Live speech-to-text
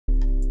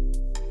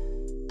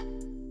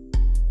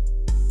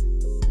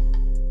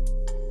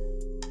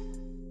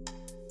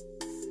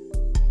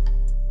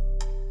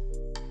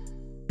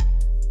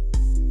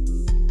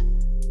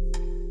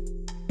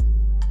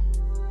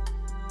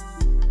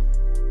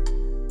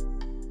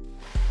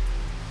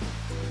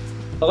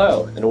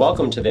Hello, and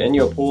welcome to the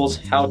Youll's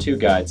How-To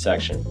Guide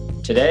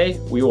section. Today,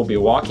 we will be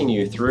walking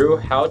you through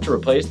how to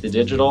replace the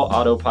Digital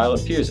AutoPilot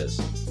fuses.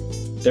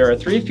 There are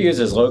 3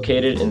 fuses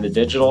located in the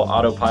Digital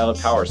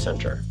AutoPilot power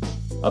center.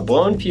 A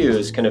blown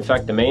fuse can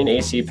affect the main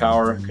AC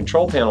power,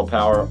 control panel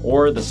power,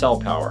 or the cell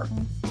power.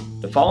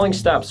 The following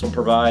steps will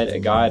provide a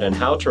guide on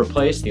how to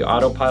replace the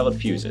AutoPilot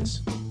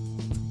fuses.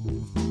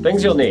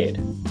 Things you'll need: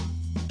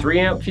 3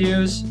 amp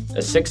fuse,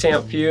 a 6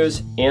 amp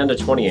fuse, and a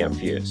 20 amp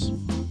fuse.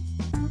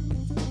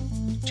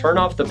 Turn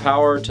off the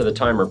power to the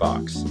timer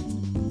box.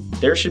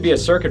 There should be a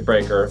circuit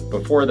breaker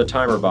before the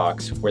timer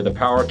box where the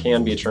power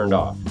can be turned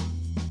off.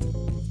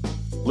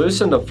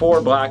 Loosen the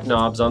 4 black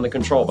knobs on the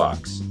control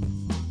box.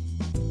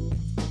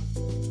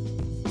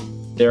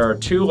 There are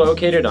 2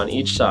 located on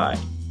each side.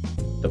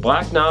 The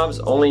black knobs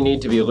only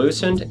need to be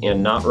loosened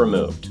and not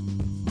removed.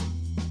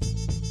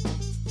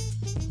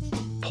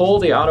 Pull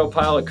the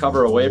AutoPilot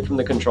cover away from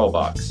the control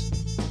box.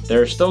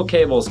 There are still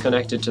cables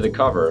connected to the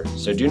cover,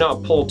 so do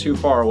not pull too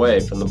far away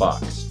from the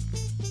box.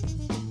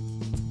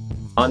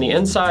 On the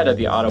inside of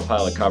the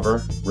AutoPilot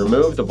cover,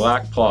 remove the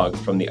black plug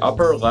from the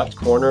upper left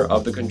corner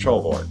of the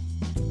control board.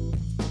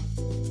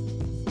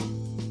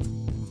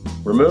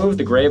 Remove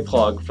the gray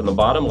plug from the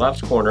bottom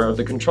left corner of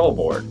the control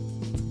board.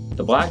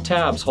 The black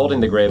tabs holding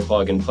the gray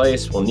plug in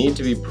place will need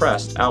to be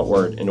pressed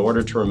outward in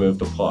order to remove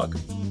the plug.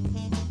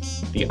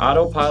 The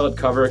AutoPilot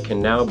cover can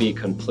now be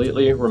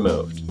completely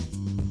removed.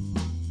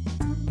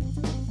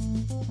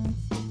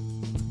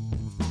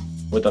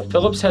 With a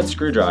Phillips head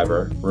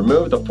screwdriver,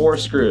 remove the 4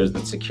 screws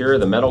that secure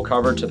the metal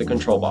cover to the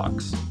control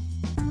box.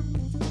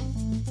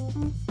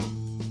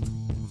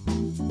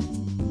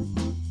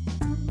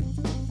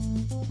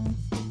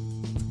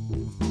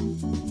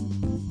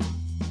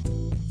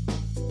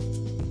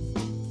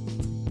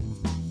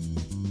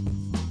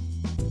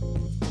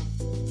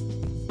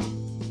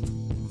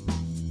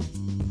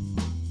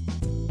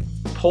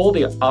 Pull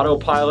the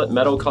AutoPilot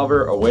metal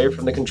cover away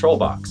from the control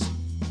box.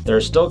 There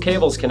are still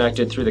cables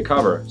connected through the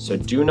cover, so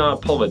do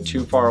not pull it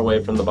too far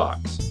away from the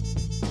box.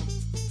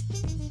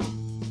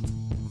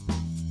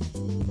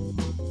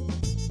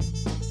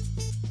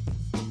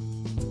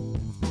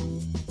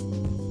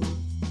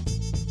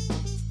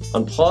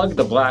 Unplug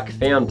the black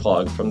fan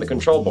plug from the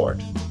control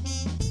board.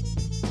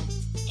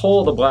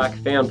 Pull the black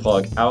fan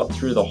plug out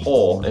through the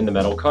hole in the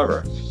metal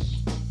cover.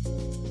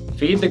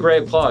 Feed the gray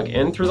plug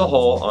in through the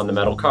hole on the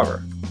metal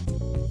cover.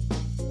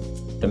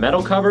 The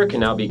metal cover can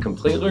now be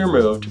completely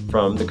removed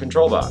from the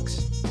control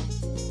box.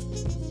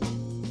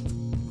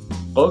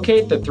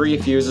 Locate the 3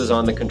 fuses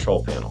on the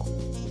control panel.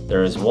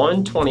 There is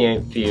one 20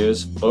 amp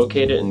fuse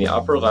located in the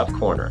upper left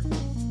corner.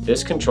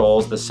 This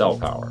controls the cell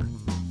power.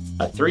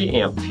 A 3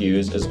 amp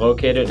fuse is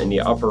located in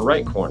the upper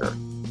right corner.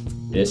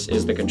 This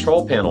is the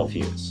control panel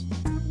fuse.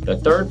 The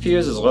 3rd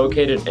fuse is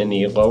located in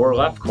the lower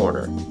left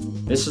corner.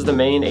 This is the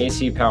main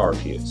AC power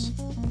fuse.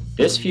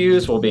 This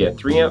fuse will be a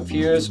 3 amp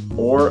fuse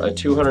or a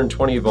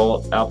 220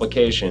 volt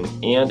application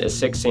and a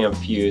 6 amp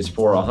fuse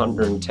for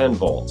 110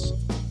 volts.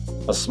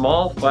 A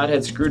small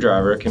flathead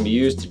screwdriver can be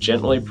used to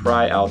gently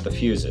pry out the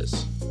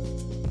fuses.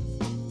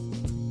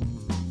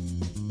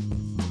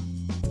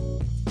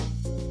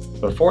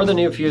 Before the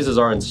new fuses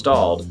are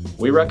installed,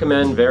 we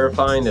recommend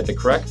verifying that the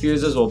correct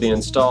fuses will be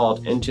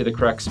installed into the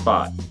correct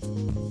spot.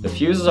 The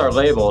fuses are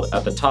labeled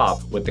at the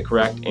top with the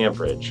correct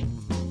amperage.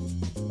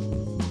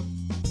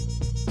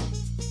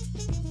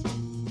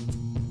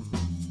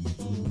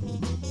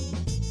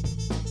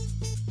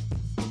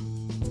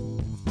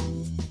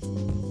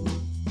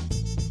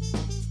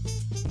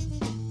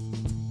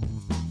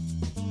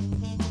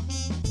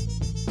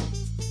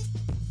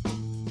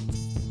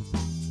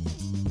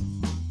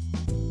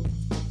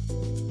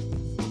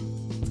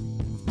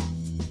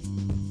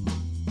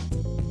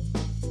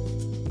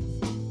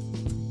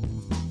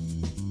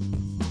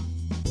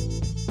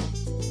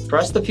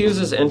 Press the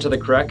fuses into the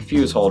correct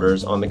fuse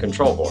holders on the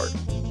control board.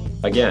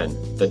 Again,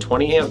 the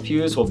 20 amp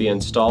fuse will be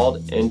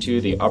installed into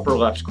the upper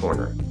left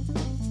corner.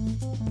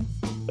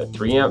 The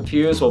 3 amp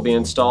fuse will be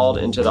installed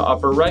into the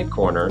upper right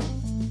corner,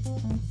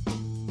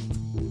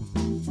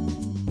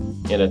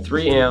 and a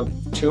 3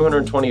 amp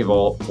 220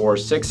 volt or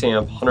 6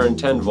 amp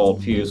 110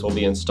 volt fuse will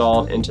be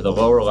installed into the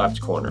lower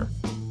left corner.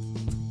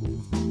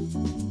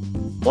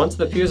 Once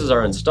the fuses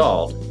are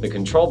installed, the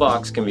control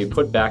box can be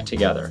put back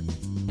together.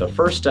 The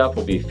first step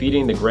will be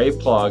feeding the gray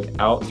plug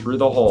out through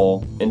the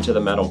hole into the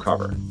metal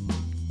cover.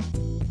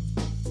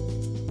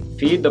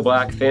 Feed the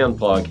black fan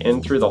plug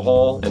in through the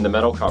hole in the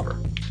metal cover.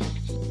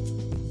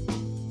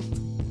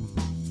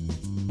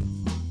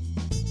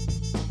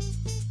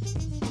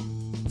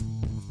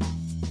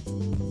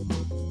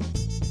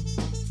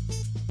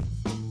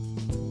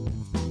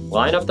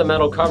 Line up the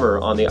metal cover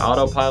on the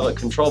AutoPilot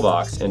control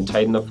box and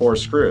tighten the 4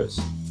 screws.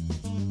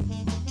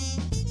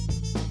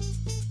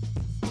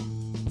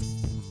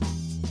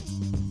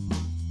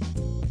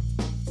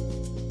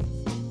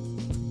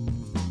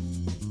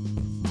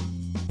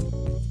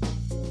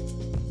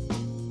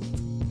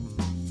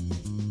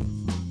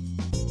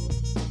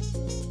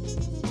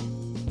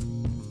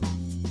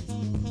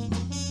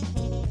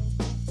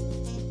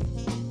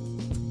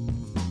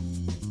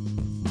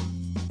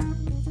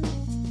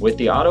 With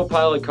the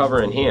AutoPilot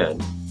cover in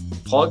hand,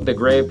 plug the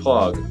gray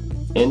plug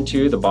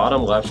into the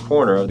bottom left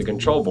corner of the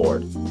control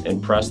board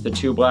and press the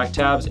two black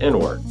tabs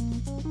inward.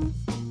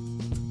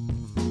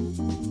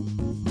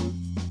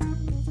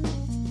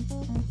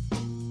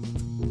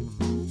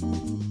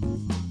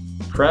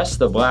 Press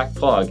the black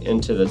plug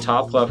into the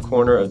top left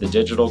corner of the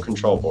digital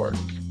control board.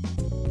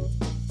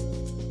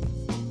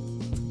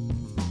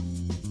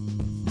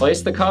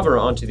 Place the cover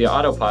onto the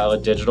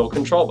AutoPilot digital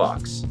control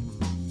box.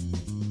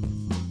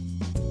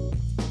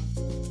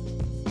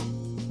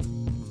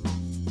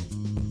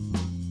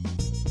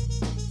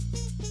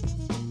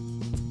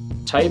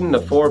 Tighten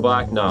the 4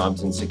 black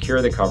knobs and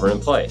secure the cover in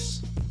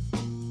place.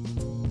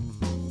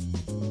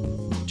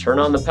 Turn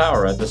on the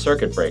power at the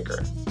circuit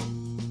breaker.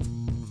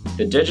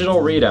 The digital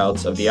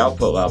readouts of the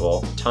output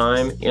level,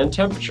 time, and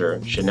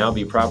temperature should now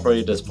be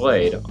properly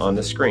displayed on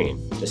the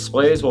screen.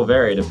 Displays will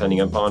vary depending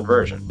upon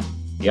version.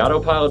 The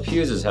AutoPilot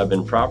fuses have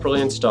been properly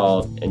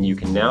installed, and you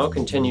can now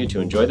continue to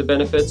enjoy the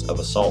benefits of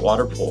a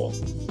saltwater pool.